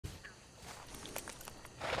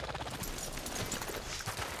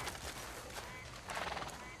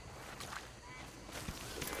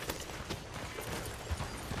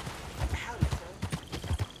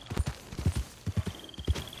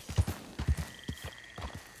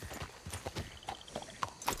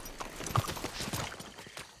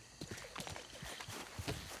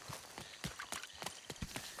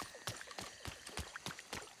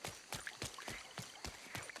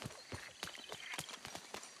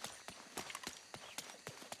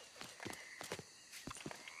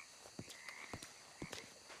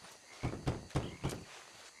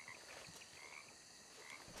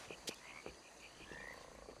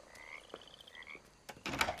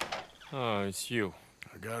Oh, it's you.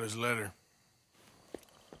 I got his letter.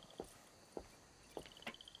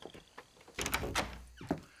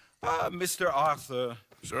 Mr. Arthur,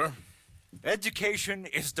 Sir? education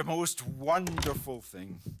is the most wonderful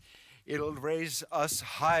thing. It'll raise us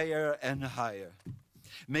higher and higher.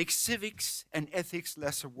 Make civics and ethics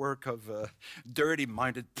less a work of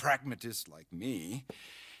dirty-minded pragmatists like me,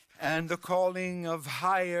 and the calling of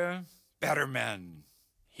higher, better men.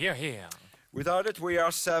 Here, here. Without it, we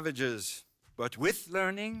are savages. But with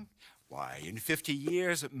learning, why, in 50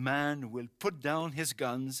 years, man will put down his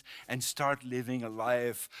guns and start living a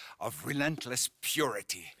life of relentless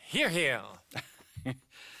purity. Here, here.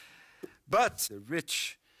 But the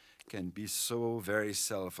rich can be so very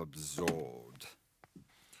self-absorbed.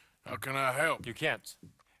 How can I help? You can't.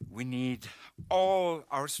 We need all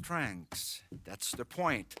our strengths. That's the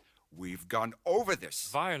point. We've gone over this.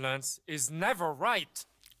 Violence is never right.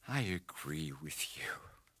 I agree with you.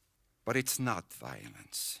 But it's not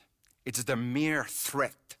violence. It's the mere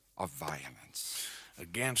threat of violence.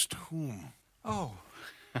 Against whom? Oh.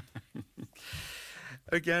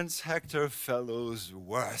 Against Hector Fellow's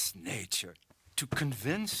worst nature. To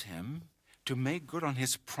convince him to make good on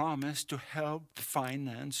his promise to help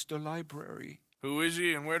finance the library. Who is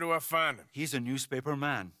he and where do I find him? He's a newspaper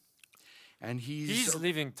man. And He's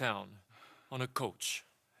leaving town on a coach,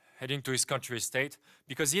 heading to his country estate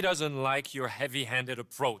because he doesn't like your heavy-handed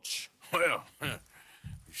approach. Well,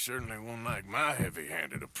 he certainly won't like my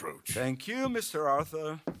heavy-handed approach. Thank you, Mr.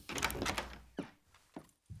 Arthur.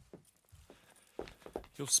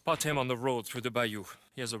 You'll spot him on the road through the bayou.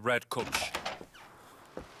 He has a red coach.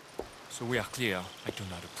 So we are clear, I do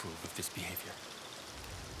not approve of this behavior.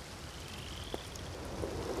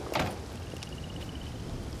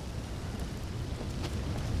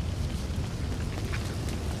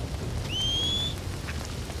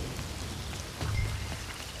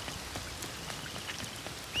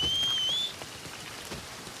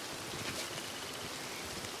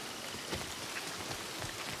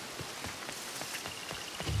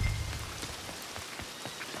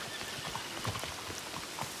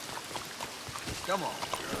 Come on.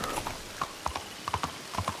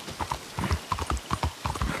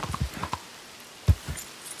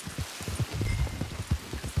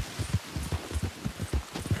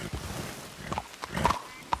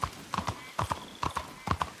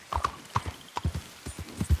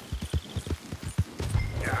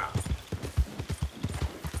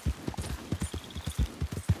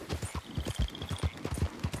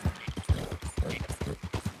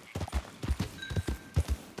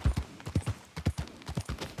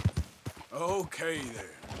 Okay there.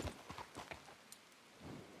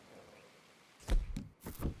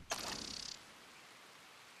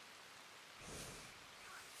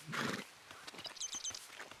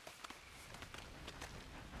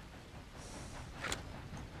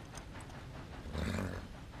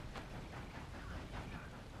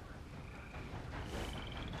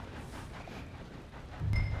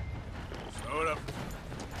 Slow it up.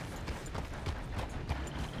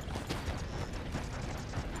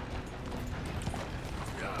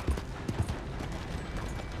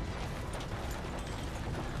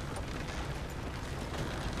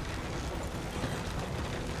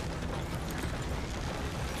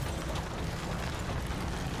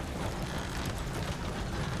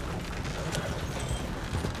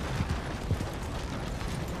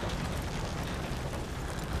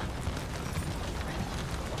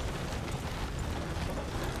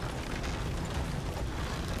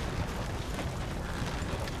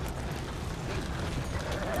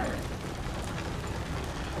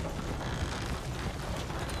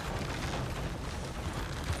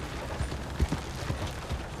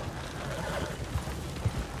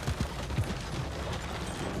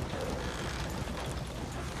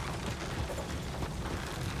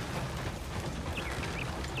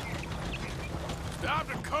 Stop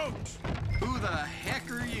the coach! Who the heck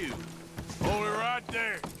are you? Hold it right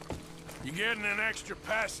there. You're getting an extra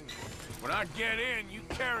passenger. When I get in, you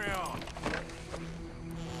carry on.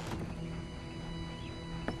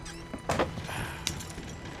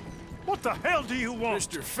 What the hell do you want?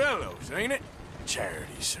 Mr. Fellows, ain't it?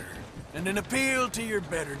 Charity, sir. And an appeal to your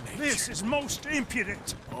better nature. This is most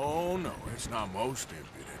impudent. Oh, no, it's not most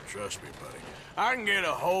impudent. Trust me, buddy. I can get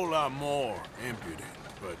a whole lot more impudent,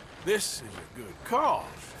 but this is a good cause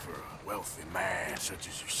for a wealthy man such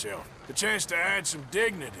as yourself. The chance to add some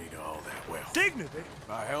dignity to all that wealth. Dignity?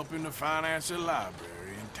 By helping to finance a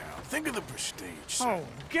library in town. Think of the prestige, sir. Oh,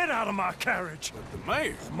 get out of my carriage. But the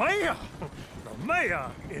mayor... Mayor? The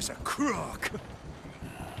mayor is a crook.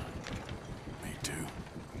 Me too.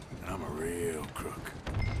 And I'm a real crook.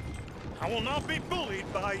 I will not be bullied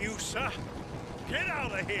by you, sir. Get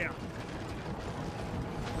out of here!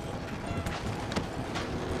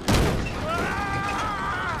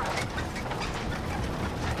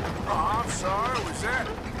 Oh, I'm sorry, was that?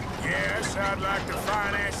 Yes, I'd like to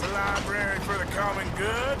finance the library for the common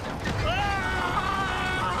good.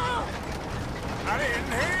 Ah! I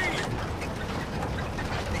didn't hear you.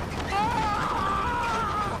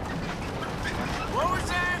 Ah! What was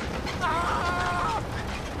that? Ah!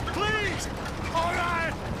 Please! All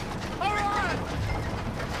right! All right!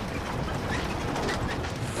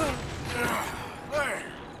 There.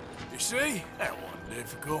 You see? That wasn't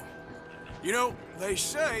difficult. You know, they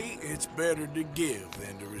say it's better to give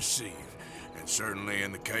than to receive. And certainly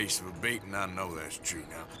in the case of a beating, I know that's true.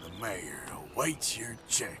 Now, the mayor awaits your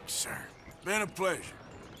check, sir. Been a pleasure.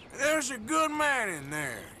 There's a good man in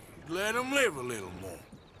there. Let him live a little more.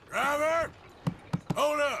 Driver!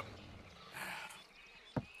 Hold up!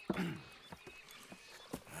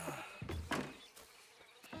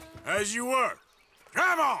 As you were.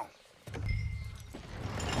 Drive on!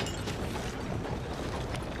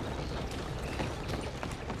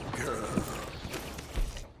 Girl.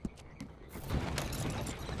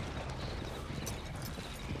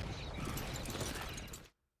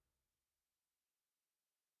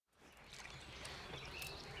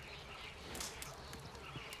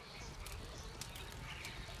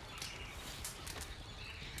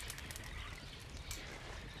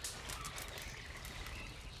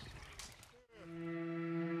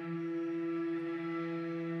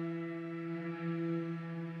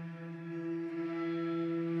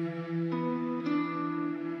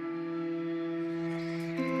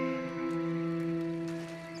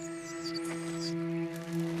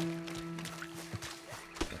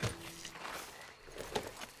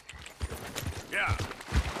 Yeah.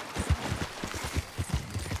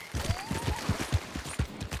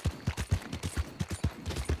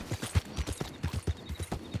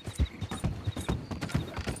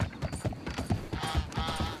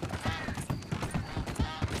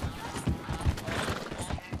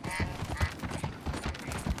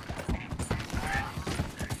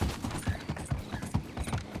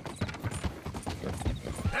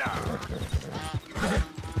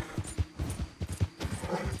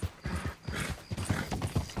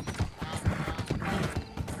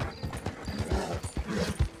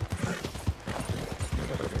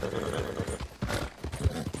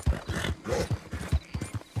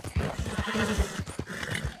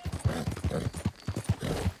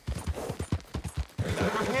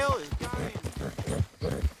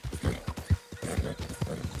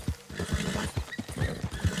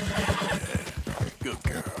 Good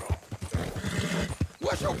girl.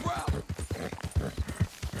 What's your problem?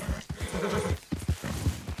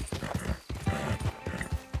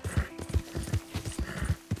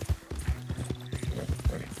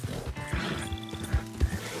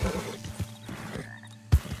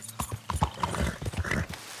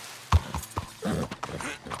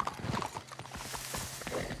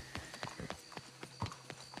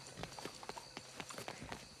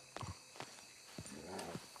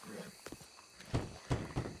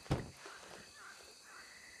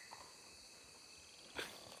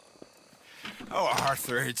 Oh,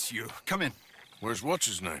 Arthur, it's you. Come in. Where's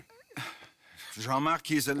what's-his-name? Jean-Marc,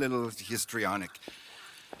 he's a little histrionic.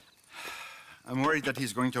 I'm worried that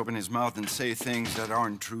he's going to open his mouth and say things that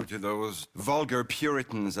aren't true to those vulgar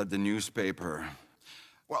Puritans at the newspaper.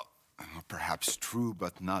 Well, perhaps true,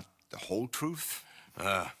 but not the whole truth.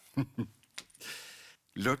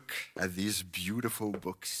 Look at these beautiful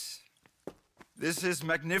books. This is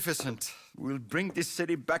magnificent. We'll bring this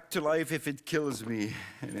city back to life if it kills me,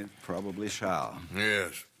 and it probably shall.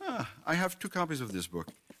 Yes. I have 2 copies of this book.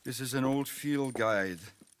 This is an old field guide.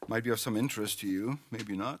 Might be of some interest to you,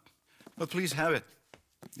 maybe not. But please have it.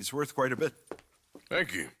 It's worth quite a bit.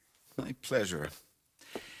 Thank you. My pleasure.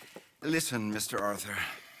 Listen, Mr. Arthur,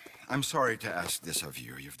 I'm sorry to ask this of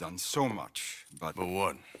you. You've done so much, but... But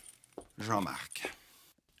what? Jean-Marc,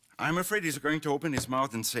 I'm afraid he's going to open his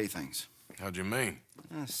mouth and say things. How'd you mean?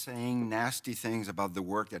 Saying nasty things about the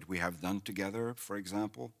work that we have done together, for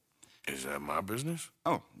example. Is that my business?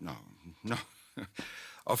 Oh, no, no.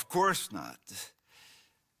 Of course not.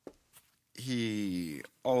 He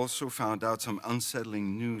also found out some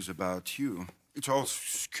unsettling news about you. It's all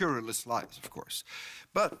scurrilous lies, of course.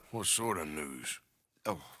 But... What sort of news?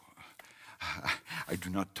 Oh, I do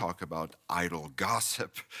not talk about idle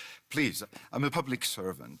gossip. Please, I'm a public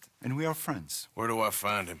servant, and we are friends. Where do I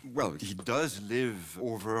find him? Well, he does live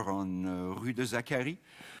over on Rue de Zacharie.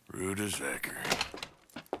 Rue de Zachary.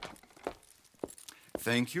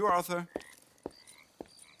 Thank you, Arthur.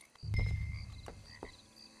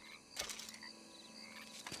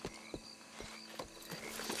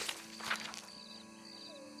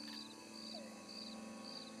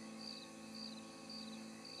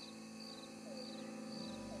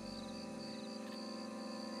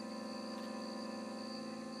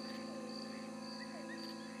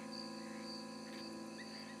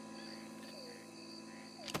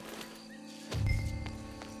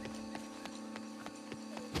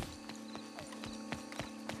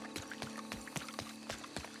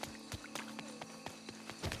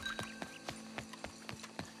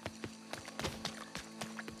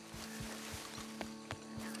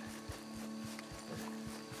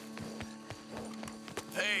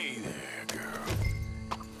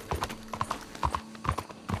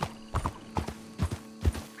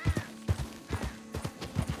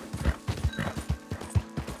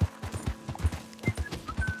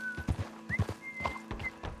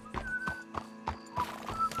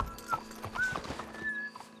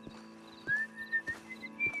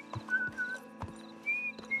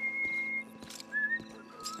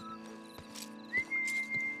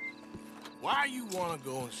 why you want to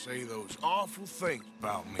go and say those awful things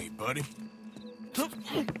about me, buddy?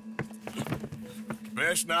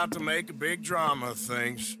 Best not to make a big drama of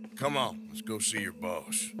things. Come on, let's go see your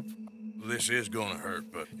boss. This is gonna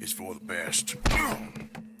hurt, but it's for the best.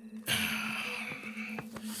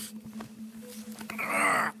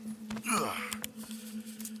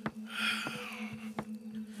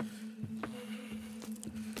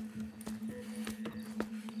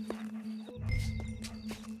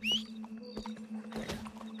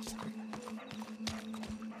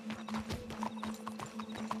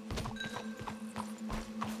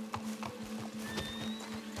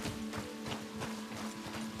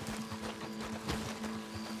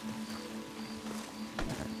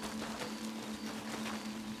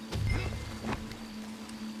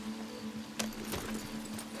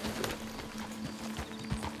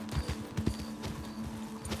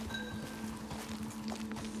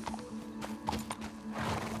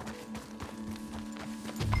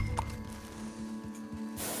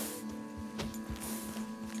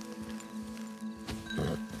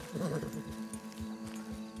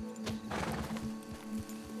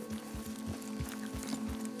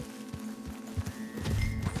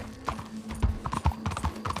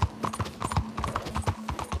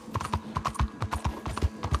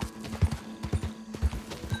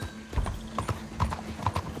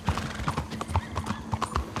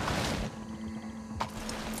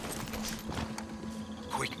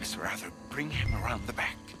 Quick, Miss Rather, bring him around the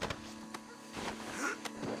back.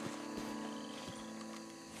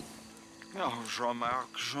 Oh,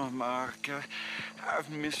 Jean-Marc, I've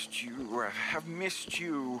missed you. I've missed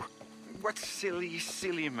you. What silly,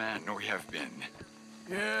 silly man we have been.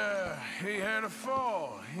 Yeah, he had a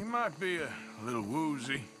fall. He might be a little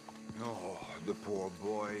woozy. Oh, the poor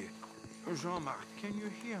boy. Jean-Marc, can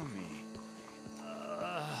you hear me?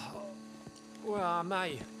 Where am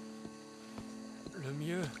I?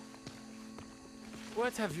 Lemieux?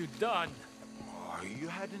 What have you done? Oh, you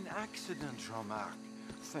had an accident, Jean-Marc.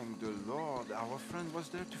 Thank the Lord, our friend was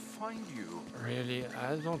there to find you. Really?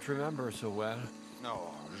 I don't remember so well.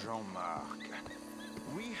 No, Jean-Marc.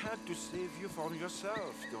 We had to save you from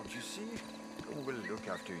yourself, don't you see? We'll look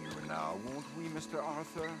after you now, won't we, Mr.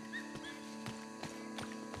 Arthur?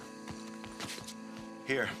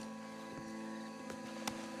 Here.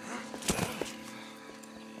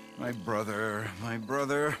 My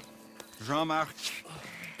brother, Jean-Marc.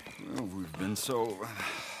 Oh, we've been so...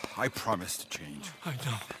 I promised to change. I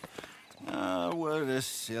know. What a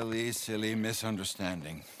silly, silly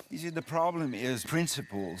misunderstanding. You see, the problem is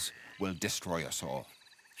principles will destroy us all.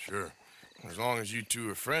 Sure. As long as you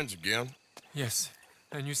two are friends again. Yes.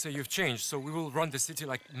 And you say you've changed, so we will run the city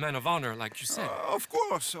like men of honor, like you said. Of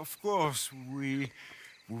course. We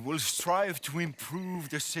will strive to improve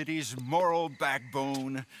the city's moral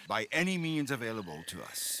backbone by any means available to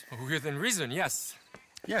us. Within reason, yes.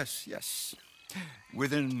 Yes.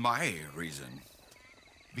 Within my reason.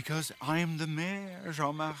 Because I'm the mayor,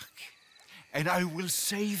 Jean-Marc. And I will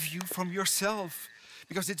save you from yourself.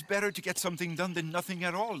 Because it's better to get something done than nothing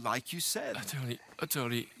at all, like you said.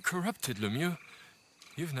 Utterly corrupted, Lemieux.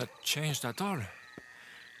 You've not changed at all.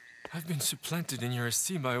 I've been supplanted in your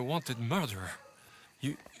esteem by a wanted murderer.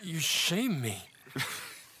 You shame me.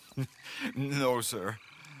 No, sir.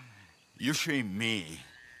 You shame me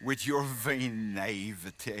with your vain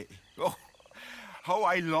naivete. Oh, how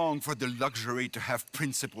I long for the luxury to have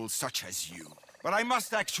principles such as you. But I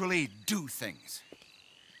must actually do things.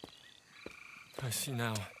 I see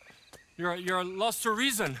now. You're lost to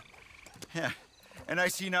reason. Yeah, and I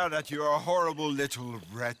see now that you're a horrible little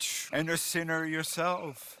wretch and a sinner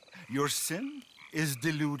yourself. Your sin is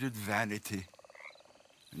deluded vanity.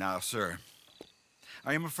 Now, sir,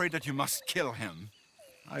 I am afraid that you must kill him.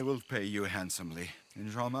 I will pay you handsomely. And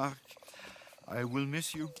Jean-Marc, I will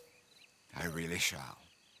miss you. I really shall.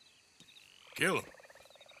 Kill him.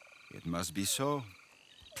 It must be so.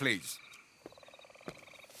 Please.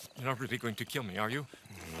 You're not really going to kill me, are you?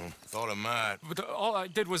 Thought I might. But all I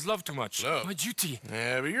did was love too much. Love? My duty.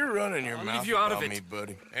 Yeah, but you're running your I'll mouth leave you out about of me, it.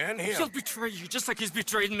 buddy. And him. He'll betray you just like he's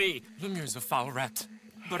betrayed me. Lemieux is a foul rat.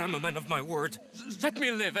 But I'm a man of my word. Let me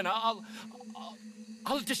live and I'll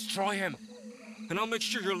destroy him. And I'll make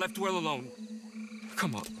sure you're left well alone.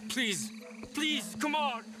 Come on, please. Please, come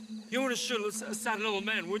on. You wouldn't shoot a sad little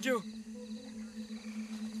man, would you?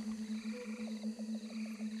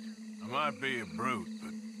 I might be a brute,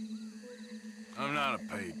 but I'm not a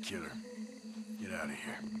paid killer. Get out of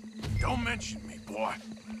here. Don't mention me, boy.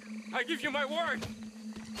 I give you my word.